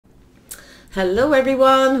Hello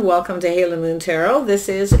everyone, welcome to Halo Moon Tarot. This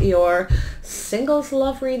is your singles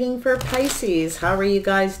love reading for Pisces. How are you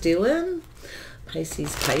guys doing?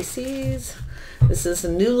 Pisces. This is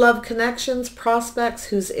new love connections, prospects,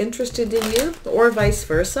 who's interested in you, or vice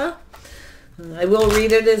versa. I will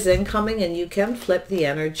read it as incoming and you can flip the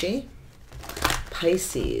energy.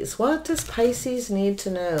 Pisces. What does Pisces need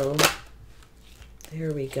to know?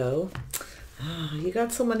 There we go. You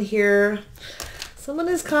got someone here. Someone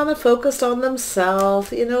is kind of focused on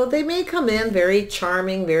themselves. You know, they may come in very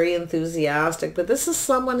charming, very enthusiastic, but this is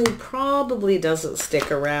someone who probably doesn't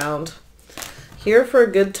stick around. Here for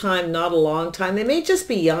a good time, not a long time. They may just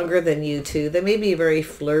be younger than you two. They may be very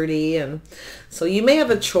flirty, and so you may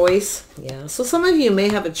have a choice. Yeah, so some of you may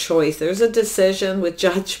have a choice. There's a decision with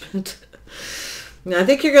judgment. I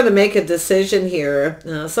think you're going to make a decision here.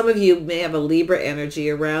 Some of you may have a Libra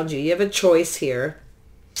energy around you. You have a choice here.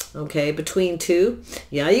 Okay, between two.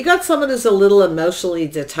 Yeah, you got someone who's a little emotionally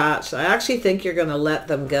detached. I actually think you're going to let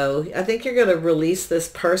them go. I think you're going to release this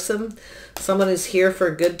person. Someone who's here for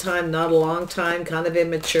a good time, not a long time, kind of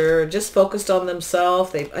immature, just focused on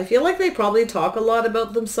themselves. I feel like they probably talk a lot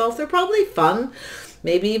about themselves. They're probably fun,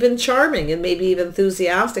 maybe even charming, and maybe even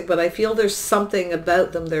enthusiastic, but I feel there's something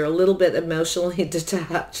about them. They're a little bit emotionally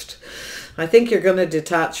detached. I think you're going to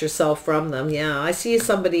detach yourself from them. Yeah, I see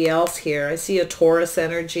somebody else here. I see a Taurus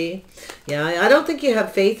energy. Yeah, I don't think you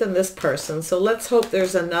have faith in this person. So let's hope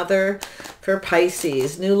there's another for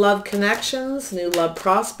Pisces. New love connections, new love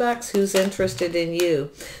prospects. Who's interested in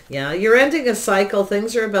you? Yeah, you're ending a cycle.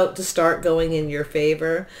 Things are about to start going in your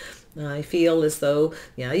favor. I feel as though,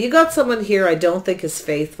 yeah, you got someone here I don't think is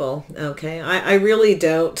faithful. Okay, I really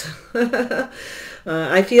don't.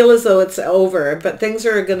 I feel as though it's over, but things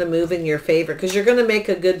are going to move in your favor because you're going to make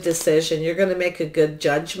a good decision. You're going to make a good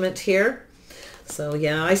judgment here. So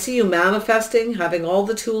yeah, I see you manifesting, having all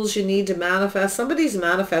the tools you need to manifest. Somebody's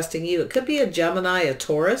manifesting you. It could be a Gemini, a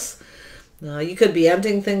Taurus. You could be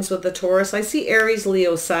ending things with the Taurus. I see Aries,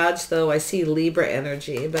 Leo, Sag, though. I see Libra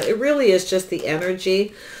energy, but it really is just the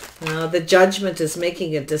energy. The judgment is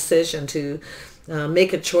making a decision to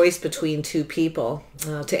make a choice between two people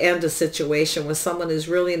to end a situation with someone who's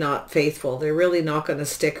really not faithful. They're really not going to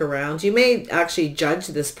stick around. You may actually judge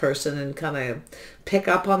this person and kind of pick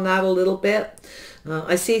up on that a little bit.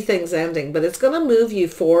 I see things ending, but it's going to move you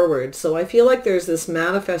forward. So I feel like there's this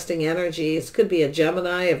manifesting energy. It could be a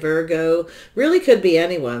Gemini, a Virgo, really could be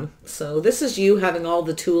anyone. So this is you having all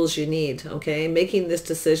the tools you need, okay? Making this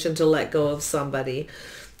decision to let go of somebody.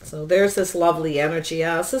 So there's this lovely energy.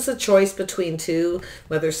 Yeah, this is a choice between two,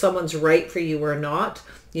 whether someone's right for you or not.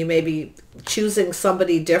 You may be choosing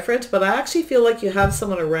somebody different, but I actually feel like you have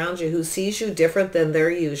someone around you who sees you different than their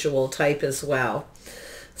usual type as well.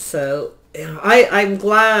 So I'm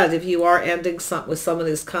glad if you are ending something with someone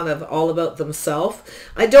who's kind of all about themselves.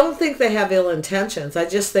 I don't think they have ill intentions. I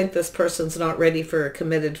just think this person's not ready for a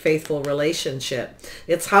committed, faithful relationship.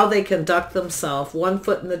 It's how they conduct themselves. One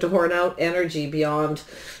foot in the door and out energy beyond.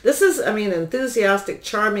 This is, I mean, enthusiastic,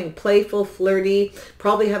 charming, playful, flirty,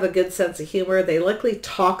 probably have a good sense of humor. They likely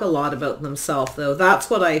talk a lot about themselves, though. That's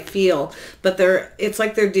what I feel. But it's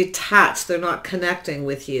like they're detached. They're not connecting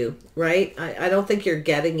with you, right? I don't think you're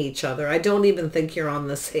getting each other. I don't even think you're on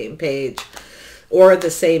the same page or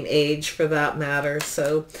the same age for that matter.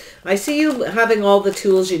 So I see you having all the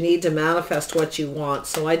tools you need to manifest what you want.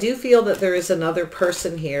 So I do feel that there is another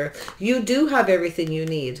person here. You do have everything you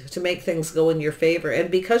need to make things go in your favor.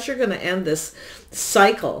 And because you're going to end this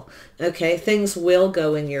cycle, okay, things will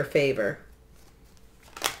go in your favor.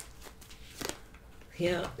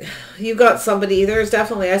 Yeah, you got somebody, there's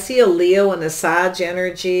definitely, I see a Leo and a Sag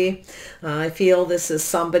energy. I feel this is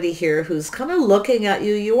somebody here who's kind of looking at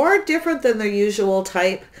you. You are different than their usual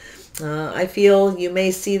type. I feel you may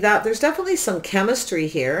see that. There's definitely some chemistry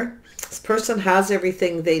here. This person has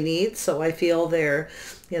everything they need. So I feel they're,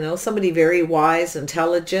 you know, somebody very wise,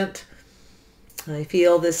 intelligent. I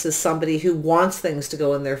feel this is somebody who wants things to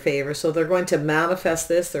go in their favor. So they're going to manifest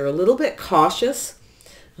this. They're a little bit cautious.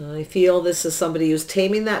 I feel this is somebody who's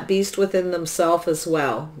taming that beast within themselves as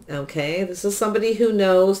well. Okay, this is somebody who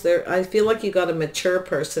knows. I feel like you got a mature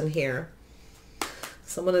person here.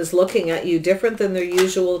 Someone is looking at you different than their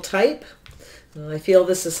usual type. I feel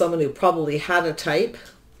this is someone who probably had a type.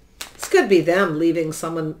 This could be them leaving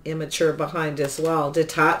someone immature behind as well,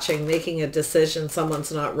 detaching, making a decision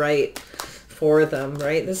someone's not right for them,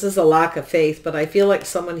 right? This is a lack of faith, but I feel like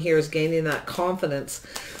someone here is gaining that confidence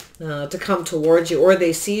to come towards you, or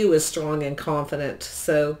they see you as strong and confident.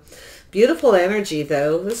 So beautiful energy,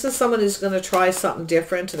 though. This is someone who's going to try something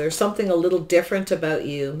different. There's something a little different about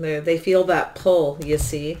you. They feel that pull, you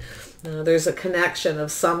see. There's a connection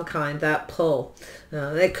of some kind, that pull.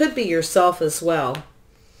 It could be yourself as well.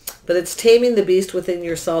 But it's taming the beast within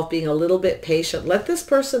yourself, being a little bit patient. Let this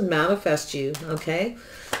person manifest you, okay?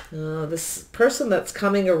 This person that's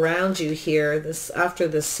coming around you here, after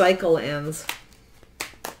this cycle ends.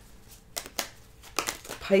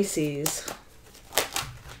 Pisces.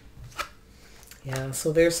 Yeah,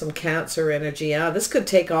 so there's some Cancer energy. Yeah, this could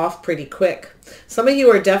take off pretty quick. Some of you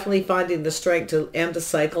are definitely finding the strength to end a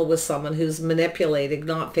cycle with someone who's manipulating,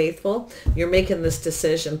 not faithful. You're making this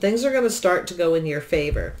decision. Things are going to start to go in your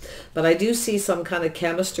favor. But I do see some kind of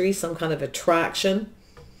chemistry, some kind of attraction.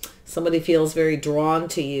 Somebody feels very drawn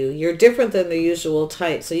to you. You're different than the usual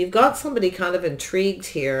type. So you've got somebody kind of intrigued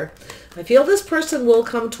here. I feel this person will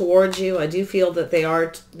come towards you. I do feel that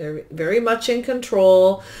they're very much in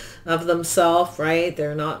control of themselves, right?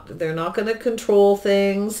 They're not going to control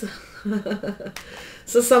things.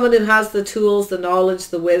 So someone who has the tools, the knowledge,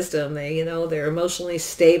 the wisdom, they're emotionally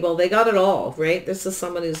stable. They got it all, right? This is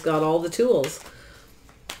someone who's got all the tools.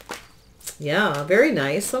 Yeah, very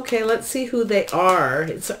nice. Okay, let's see who they are.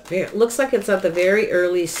 It looks like it's at the very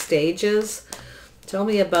early stages. Tell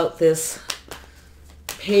me about this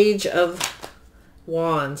Page of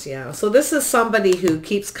Wands. Yeah, so this is somebody who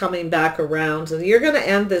keeps coming back around, and you're going to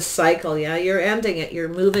end this cycle. Yeah, you're ending it. You're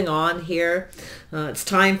moving on here. It's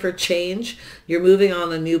time for change. You're moving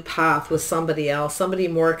on a new path with somebody else, somebody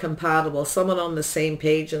more compatible, someone on the same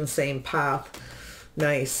page and same path.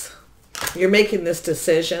 Nice. You're making this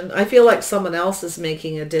decision. I feel like someone else is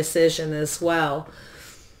making a decision as well.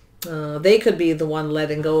 They could be the one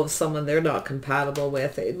letting go of someone they're not compatible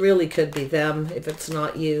with. It really could be them if it's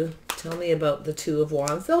not you. Tell me about the Two of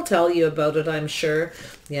Wands. They'll tell you about it, I'm sure.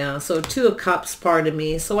 Yeah, so Two of Cups, pardon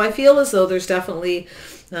me. So I feel as though there's definitely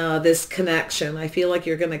this connection. I feel like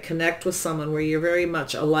you're going to connect with someone where you're very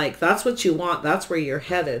much alike. That's what you want. That's where you're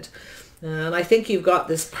headed. And I think you've got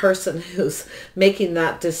this person who's making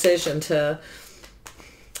that decision to...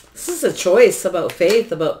 This is a choice about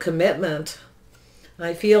faith, about commitment.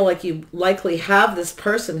 I feel like you likely have this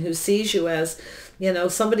person who sees you as,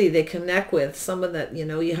 somebody they connect with, someone that,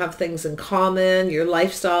 you have things in common, your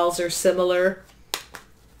lifestyles are similar.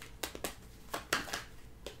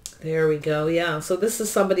 There we go. Yeah. So this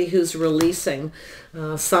is somebody who's releasing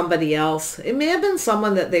somebody else. It may have been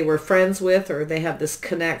someone that they were friends with, or they have this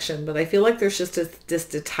connection, but I feel like there's just this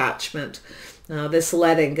detachment, this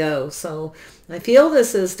letting go. So I feel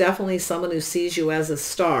this is definitely someone who sees you as a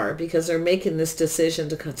star, because they're making this decision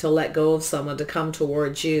to let go of someone to come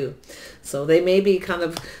towards you. So they may be kind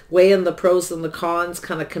of weighing the pros and the cons,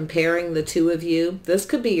 kind of comparing the two of you. This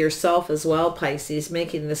could be yourself as well, Pisces,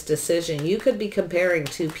 making this decision. You could be comparing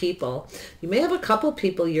two people. You may have a couple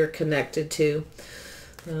people you're connected to.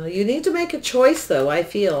 You need to make a choice, though, I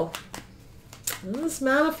feel. It's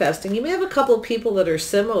manifesting. You may have a couple of people that are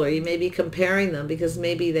similar. You may be comparing them because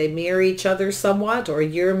maybe they mirror each other somewhat, or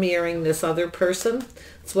you're mirroring this other person.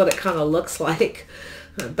 That's what it kind of looks like.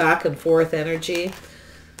 Back and forth energy.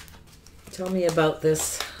 Tell me about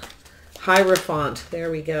this Hierophant. There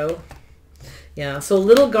we go. Yeah, so a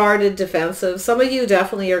little guarded, defensive. Some of you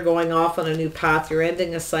definitely are going off on a new path. You're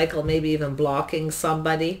ending a cycle, maybe even blocking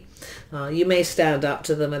somebody. You may stand up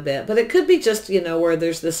to them a bit, but it could be just, where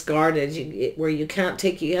there's this guarded, where you can't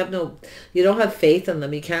take, you don't have faith in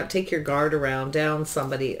them. You can't take your guard around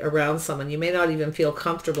someone. You may not even feel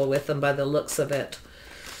comfortable with them by the looks of it.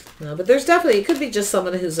 But there's definitely, it could be just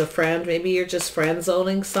someone who's a friend. Maybe you're just friend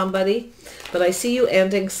zoning somebody, but I see you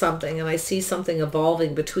ending something, and I see something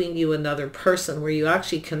evolving between you and another person where you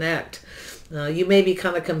actually connect. You may be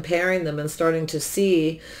kind of comparing them and starting to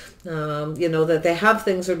see that they have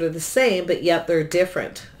things that are the same, but yet they're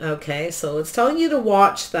different. Okay, so it's telling you to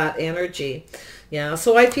watch that energy. Yeah,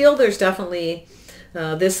 so I feel there's definitely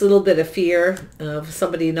this little bit of fear of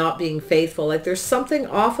somebody not being faithful. Like there's something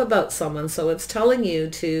off about someone, so it's telling you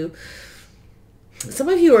to... Some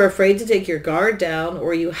of you are afraid to take your guard down,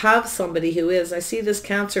 or you have somebody who is. I see this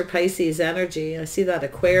Cancer, Pisces energy. I see that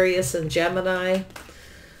Aquarius and Gemini.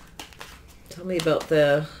 Tell me about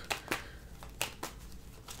the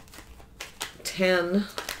 10.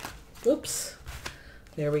 Oops.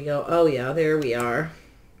 There we go. Oh yeah, there we are.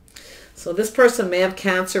 So this person may have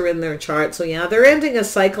Cancer in their chart. So yeah, they're ending a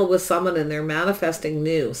cycle with someone and they're manifesting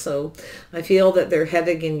new. So I feel that they're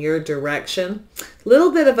heading in your direction. A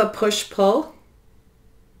little bit of a push-pull.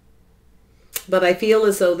 But I feel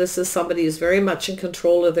as though this is somebody who's very much in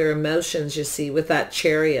control of their emotions, you see, with that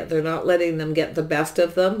Chariot. They're not letting them get the best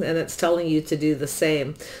of them, and it's telling you to do the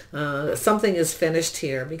same. Something is finished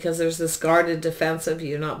here because there's this guarded defensive.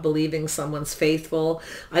 You're not believing someone's faithful.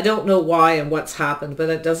 I don't know why and what's happened, but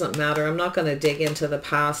it doesn't matter. I'm not going to dig into the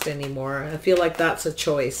past anymore. I feel like that's a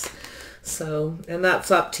choice. So, and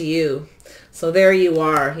that's up to you. So there you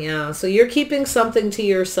are. Yeah. So you're keeping something to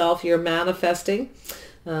yourself. You're manifesting.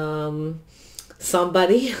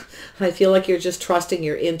 Somebody. I feel like you're just trusting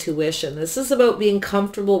your intuition. This is about being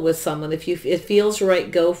comfortable with someone. If it feels right,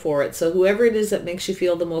 go for it. So whoever it is that makes you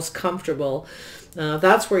feel the most comfortable,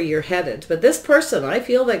 that's where you're headed. But this person, I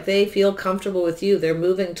feel like they feel comfortable with you. They're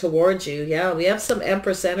moving towards you. Yeah, we have some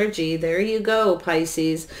Empress energy. There you go,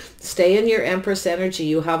 Pisces. Stay in your Empress energy.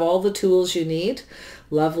 You have all the tools you need.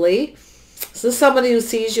 Lovely. So somebody who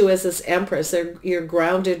sees you as this Empress, you're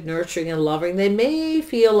grounded, nurturing, and loving. They may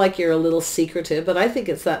feel like you're a little secretive, but I think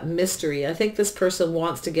it's that mystery. I think this person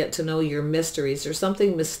wants to get to know your mysteries. There's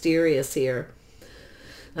something mysterious here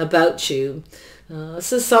about you.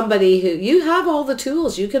 This is somebody who, you have all the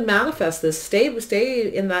tools. You can manifest this.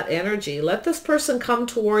 Stay in that energy. Let this person come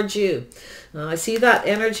towards you. I see that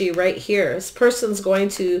energy right here. This person's going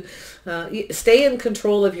to stay in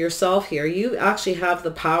control of yourself here. You actually have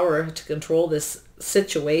the power to control this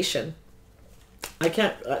situation. I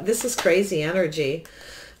can't, this is crazy energy.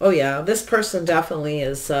 Oh yeah, this person definitely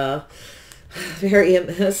is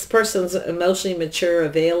this person's emotionally mature,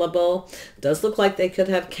 available. Does look like they could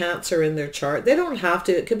have Cancer in their chart. They don't have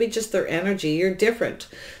to. It could be just their energy. You're different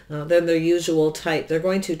than their usual type. They're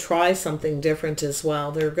going to try something different as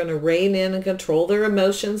well. They're going to rein in and control their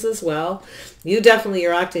emotions as well. You definitely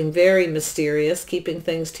are acting very mysterious, keeping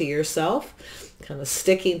things to yourself, kind of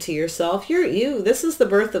sticking to yourself. This is the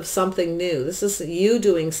birth of something new. This is you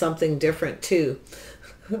doing something different too.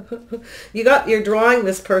 You're drawing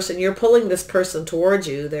this person, you're pulling this person towards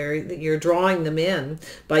you. You're drawing them in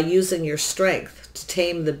by using your strength to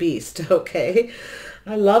tame the beast. Okay,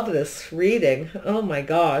 I love this reading. Oh my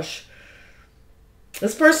gosh,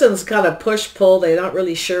 this person's kind of push-pull. They're not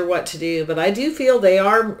really sure what to do, but I do feel they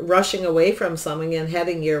are rushing away from something and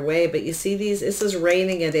heading your way. But you see, this is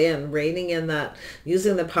reining in that,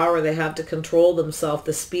 using the power they have to control themselves,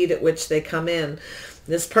 the speed at which they come in.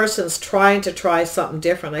 This person's trying to try something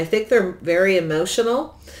different. I think they're very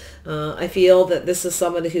emotional. I feel that this is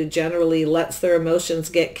somebody who generally lets their emotions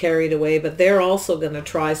get carried away, but they're also going to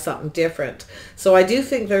try something different. So I do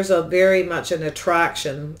think there's very much an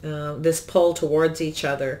attraction, this pull towards each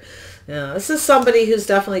other. This is somebody who's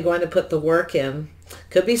definitely going to put the work in.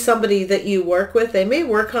 Could be somebody that you work with. They may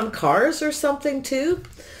work on cars or something too.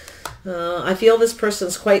 I feel this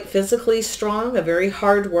person's quite physically strong, a very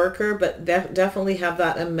hard worker, but definitely have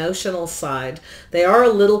that emotional side. They are a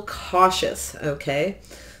little cautious, okay?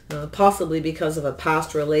 Possibly because of a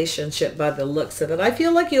past relationship by the looks of it. I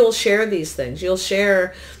feel like you'll share these things. You'll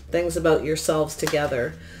share things about yourselves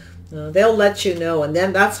together. They'll let you know, and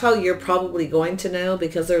then that's how you're probably going to know,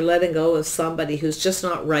 because they're letting go of somebody who's just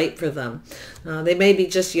not right for them. They may be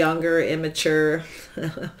just younger, immature,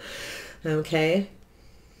 okay?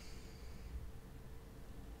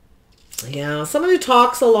 Yeah, someone who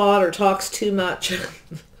talks a lot or talks too much.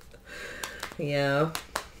 Yeah,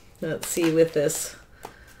 let's see with this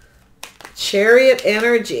Chariot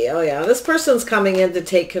energy. Oh yeah, this person's coming in to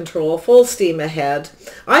take control, full steam ahead.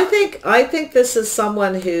 I think this is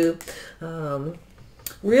someone who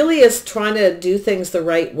really is trying to do things the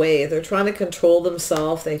right way. They're trying to control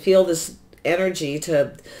themselves. They feel this energy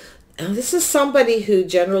to... This is somebody who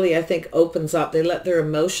generally, I think, opens up. They let their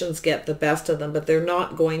emotions get the best of them, but they're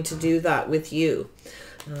not going to do that with you.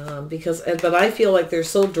 But I feel like they're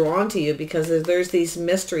so drawn to you because there's these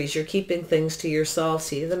mysteries. You're keeping things to yourself.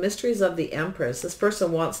 See, the mysteries of the Empress. This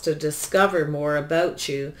person wants to discover more about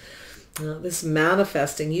you. This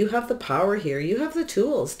manifesting. You have the power here. You have the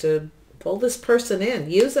tools to pull this person in.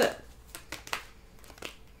 Use it.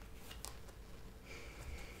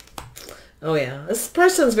 Oh yeah, this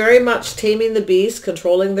person's very much taming the beast,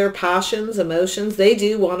 controlling their passions, emotions. They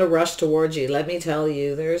do want to rush towards you, let me tell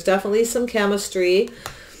you. There's definitely some chemistry,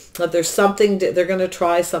 but there's something, they're going to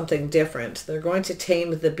try something different. They're going to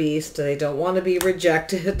tame the beast. They don't want to be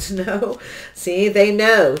rejected, no. See, they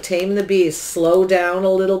know, tame the beast, slow down a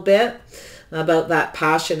little bit about that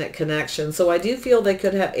passionate connection. So I do feel they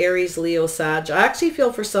could have Aries, Leo, Sag. I actually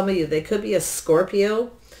feel for some of you, they could be a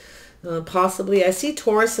Scorpio. Possibly. I see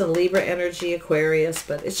Taurus and Libra energy, Aquarius,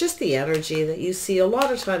 but it's just the energy that you see a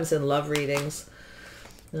lot of times in love readings.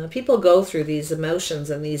 People go through these emotions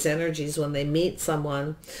and these energies when they meet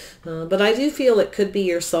someone. But I do feel it could be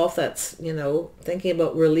yourself that's, you know, thinking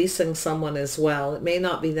about releasing someone as well. It may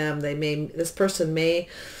not be them. This person may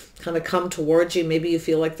kind of come towards you. Maybe you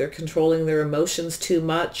feel like they're controlling their emotions too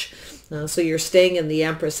much. So you're staying in the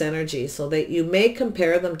Empress energy. So that you may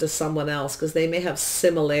compare them to someone else because they may have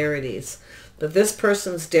similarities. But this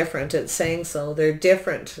person's different. It's saying so. They're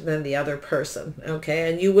different than the other person. Okay.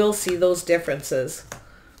 And you will see those differences.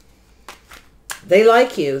 They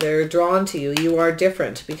like you. They're drawn to you. You are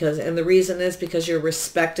different and the reason is because you're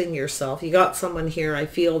respecting yourself. You got someone here, I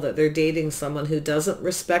feel that they're dating someone who doesn't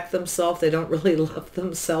respect themselves. They don't really love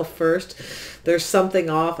themselves first. There's something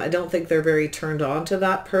off. I don't think they're very turned on to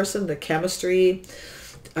that person. The chemistry,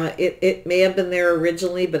 it may have been there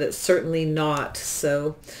originally, but it's certainly not.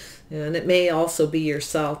 So, and it may also be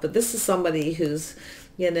yourself. But this is somebody who's,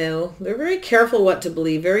 you know, they're very careful what to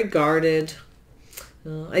believe, very guarded.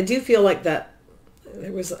 I do feel like that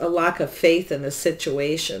there was a lack of faith in the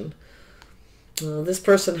situation. This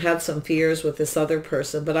person had some fears with this other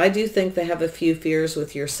person, but I do think they have a few fears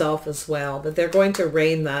with yourself as well, but they're going to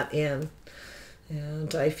rein that in.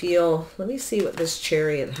 And I feel, let me see what this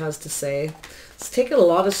Chariot has to say. It's taken a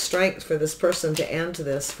lot of strength for this person to end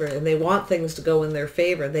this, and they want things to go in their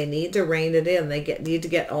favor. They need to rein it in. They need to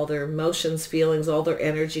get all their emotions, feelings, all their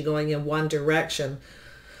energy going in one direction.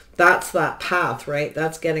 That's that path, right?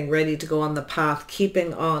 That's getting ready to go on the path,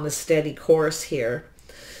 keeping on a steady course here.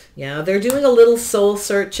 Yeah, they're doing a little soul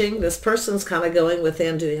searching. This person's kind of going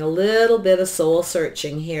within, doing a little bit of soul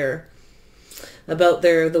searching here about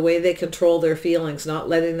the way they control their feelings, not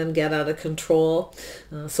letting them get out of control.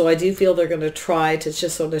 So I do feel they're going to try to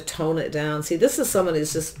just sort of tone it down. See, this is someone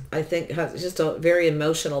who's just, I think, has just a very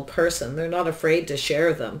emotional person. They're not afraid to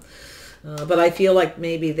share them. But I feel like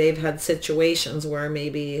maybe they've had situations where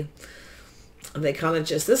maybe they kind of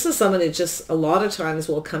just, this is someone who just a lot of times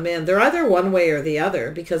will come in. They're either one way or the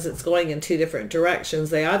other because it's going in two different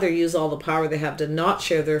directions. They either use all the power they have to not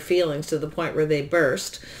share their feelings to the point where they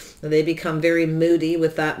burst and they become very moody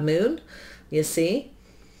with that moon, you see,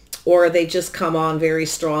 or they just come on very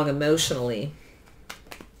strong emotionally.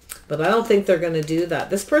 But I don't think they're going to do that.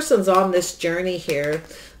 This person's on this journey here.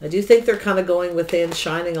 I do think they're kind of going within,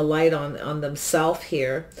 shining a light on themselves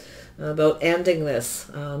here about ending this,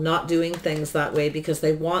 not doing things that way because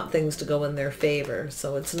they want things to go in their favor.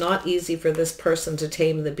 So it's not easy for this person to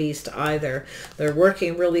tame the beast either. They're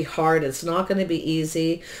working really hard. It's not going to be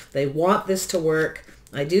easy. They want this to work.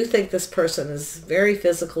 I do think this person is very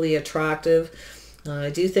physically attractive.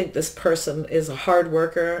 I do think this person is a hard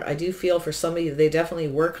worker. I do feel for some of you, they definitely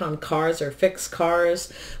work on cars or fix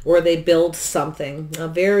cars, or they build something. A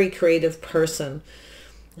very creative person.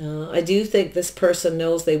 I do think this person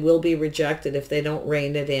knows they will be rejected if they don't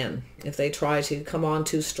rein it in, if they try to come on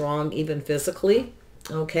too strong, even physically.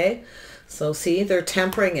 Okay, so see, they're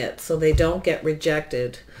tempering it so they don't get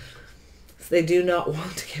rejected. They do not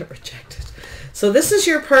want to get rejected. So this is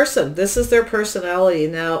your person. This is their personality.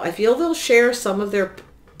 Now, I feel they'll share some of their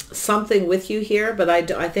something with you here, but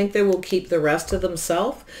I think they will keep the rest of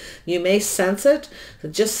themselves. You may sense it.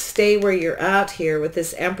 Just stay where you're at here with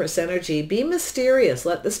this Empress energy. Be mysterious.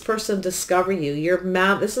 Let this person discover you.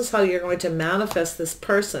 This is how you're going to manifest this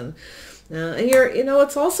person. And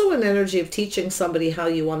it's also an energy of teaching somebody how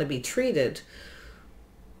you want to be treated.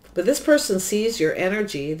 But this person sees your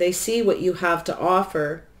energy. They see what you have to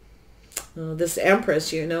offer. This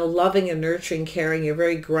Empress, loving and nurturing, caring, you're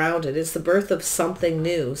very grounded. It's the birth of something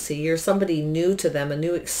new. See, you're somebody new to them, a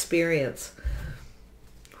new experience.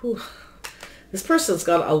 Whew. This person's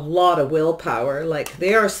got a lot of willpower. Like,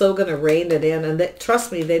 they are so going to rein it in. And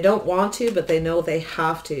trust me, they don't want to, but they know they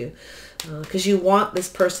have to. Because you want this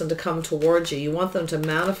person to come towards you. You want them to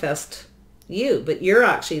manifest you, but you're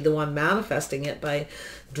actually the one manifesting it by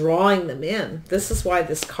drawing them in. This is why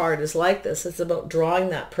this card is like this. It's about drawing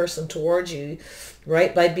that person towards you,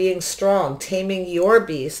 right? By being strong, taming your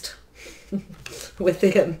beast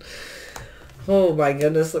within. Oh my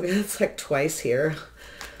goodness, look, it's like twice here.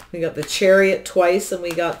 We got the Chariot twice and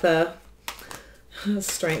we got the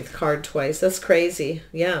Strength card twice. That's crazy.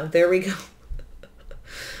 Yeah, there we go.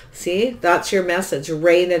 See, that's your message.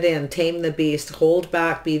 Rein it in. Tame the beast. Hold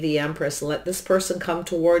back. Be the Empress. Let this person come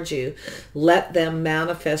towards you. Let them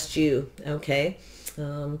manifest you. Okay.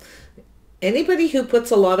 Anybody who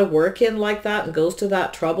puts a lot of work in like that and goes to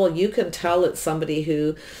that trouble, you can tell it's somebody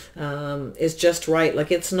who is just right.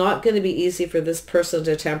 Like, it's not going to be easy for this person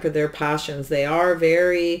to temper their passions. They are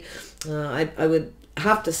very, I would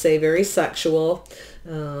have to say, very sexual.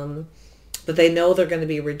 But they know they're going to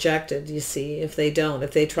be rejected, you see, if they don't.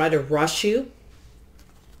 If they try to rush you,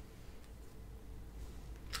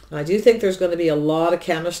 I do think there's going to be a lot of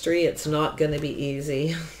chemistry. It's not going to be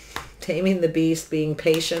easy. Taming the beast, being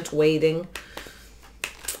patient, waiting.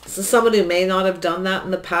 This is someone who may not have done that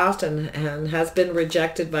in the past and has been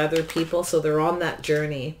rejected by other people, so they're on that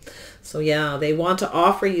journey. So yeah, they want to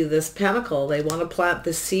offer you this pentacle. They want to plant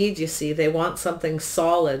the seed, you see. They want something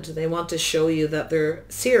solid. They want to show you that they're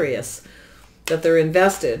serious, that they're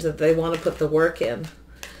invested, that they want to put the work in.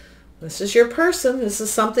 This is your person. This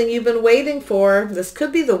is something you've been waiting for. This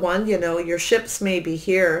could be the one, you know, your ships may be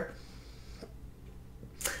here.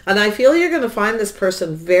 And I feel you're going to find this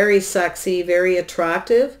person very sexy, very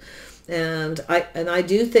attractive. And I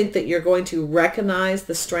do think that you're going to recognize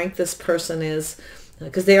the strength this person is,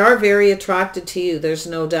 because they are very attracted to you. There's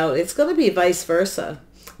no doubt. It's going to be vice versa.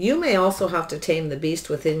 You may also have to tame the beast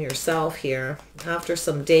within yourself here after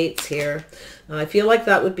some dates here. I feel like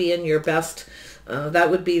that would be in your best, that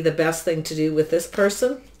would be the best thing to do with this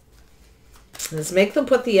person, is make them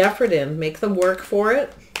put the effort in, make them work for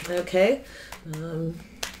it. Okay.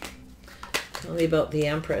 Tell me about the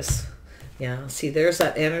Empress. Yeah, see, there's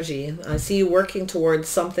that energy. I see you working towards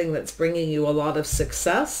something that's bringing you a lot of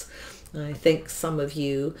success. I think some of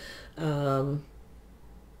you, wow.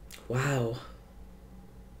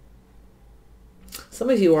 Some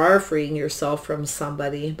of you are freeing yourself from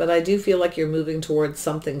somebody, but I do feel like you're moving towards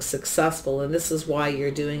something successful, and this is why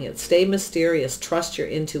you're doing it. Stay mysterious. Trust your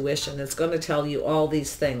intuition. It's going to tell you all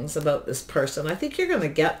these things about this person. I think you're going to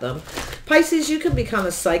get them. Pisces, you can be kind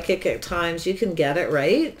of psychic at times. You can get it,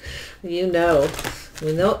 right? You know.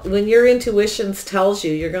 When your intuition tells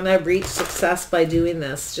you you're going to reach success by doing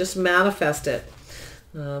this, just manifest it.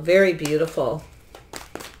 Very beautiful.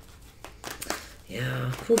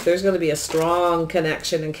 Yeah, ooh, there's going to be a strong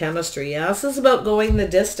connection and chemistry. Yeah, this is about going the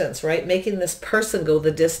distance, right? Making this person go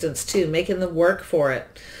the distance too, making them work for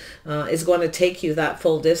it. Is going to take you that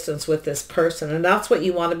full distance with this person. And that's what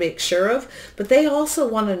you want to make sure of. But they also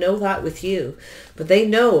want to know that with you. But they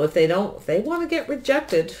know if they don't, if they want to get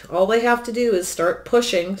rejected, all they have to do is start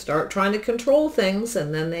pushing, start trying to control things,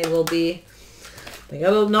 and then they will be, they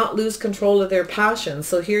got to not lose control of their passion.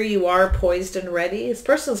 So here you are, poised and ready. This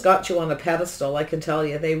person's got you on a pedestal, I can tell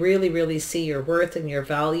you. They really, really see your worth and your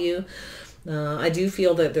value. I do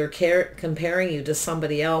feel that they're comparing you to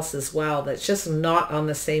somebody else as well that's just not on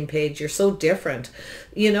the same page. You're so different.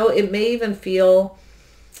 You know, it may even feel,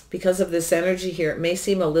 because of this energy here, it may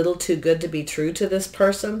seem a little too good to be true to this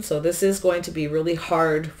person. So this is going to be really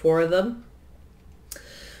hard for them.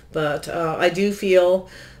 But I do feel...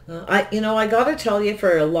 I got to tell you,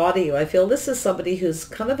 for a lot of you, I feel this is somebody who's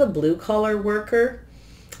kind of a blue-collar worker.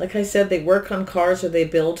 Like I said, they work on cars, or they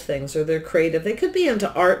build things, or they're creative. They could be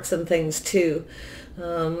into arts and things too.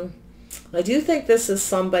 I do think this is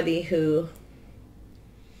somebody who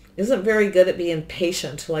isn't very good at being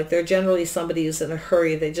patient. Like, they're generally somebody who's in a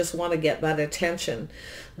hurry. They just want to get that attention.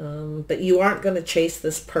 But you aren't going to chase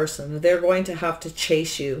this person. They're going to have to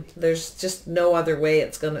chase you. There's just no other way.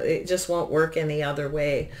 It just won't work any other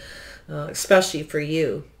way, especially for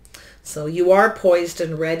you. So you are poised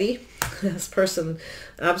and ready. This person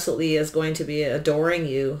absolutely is going to be adoring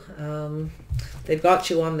you. They've got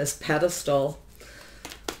you on this pedestal.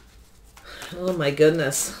 Oh my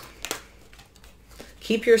goodness.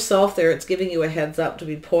 Keep yourself there. It's giving you a heads up to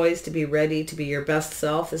be poised, to be ready, to be your best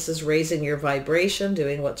self. This is raising your vibration,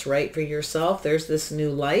 doing what's right for yourself. There's this new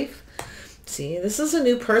life. See, this is a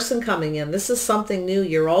new person coming in. This is something new.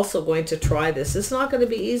 You're also going to try this. It's not going to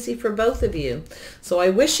be easy for both of you. So I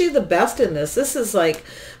wish you the best in this. This is like,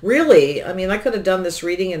 really, I mean, I could have done this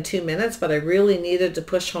reading in 2 minutes, but I really needed to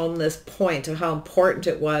push home this point of how important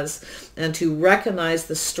it was, and to recognize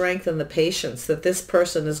the strength and the patience that this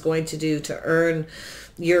person is going to do to earn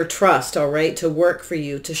your trust, all right, to work for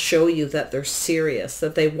you, to show you that they're serious,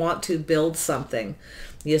 that they want to build something.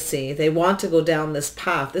 You see, they want to go down this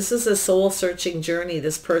path. This is a soul-searching journey,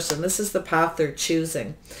 this person. This is the path they're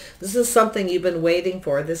choosing. This is something you've been waiting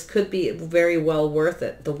for. This could be very well worth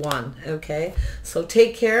it, the one, okay? So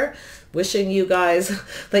take care. Wishing you guys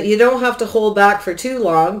that you don't have to hold back for too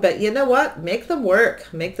long, but you know what? Make them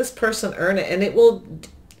work. Make this person earn it, and it will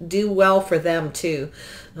do well for them too.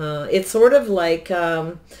 It's sort of like,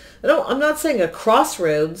 I'm not saying a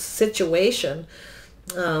crossroads situation,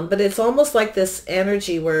 but it's almost like this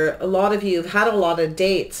energy where a lot of you have had a lot of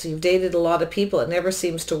dates. You've dated a lot of people. It never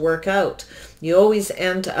seems to work out. You always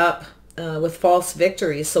end up with false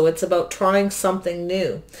victories. So it's about trying something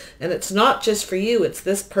new. And it's not just for you, it's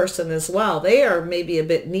this person as well. They are maybe a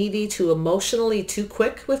bit needy, too emotionally, too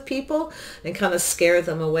quick with people, and kind of scare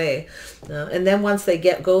them away. And then once they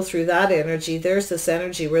go through that energy, there's this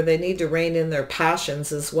energy where they need to rein in their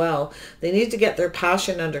passions as well. They need to get their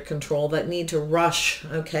passion under control, that need to rush,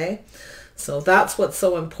 okay? So that's what's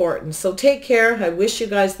so important. So take care. I wish you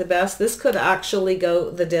guys the best. This could actually go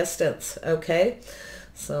the distance, okay?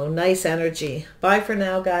 So nice energy. Bye for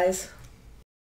now, guys.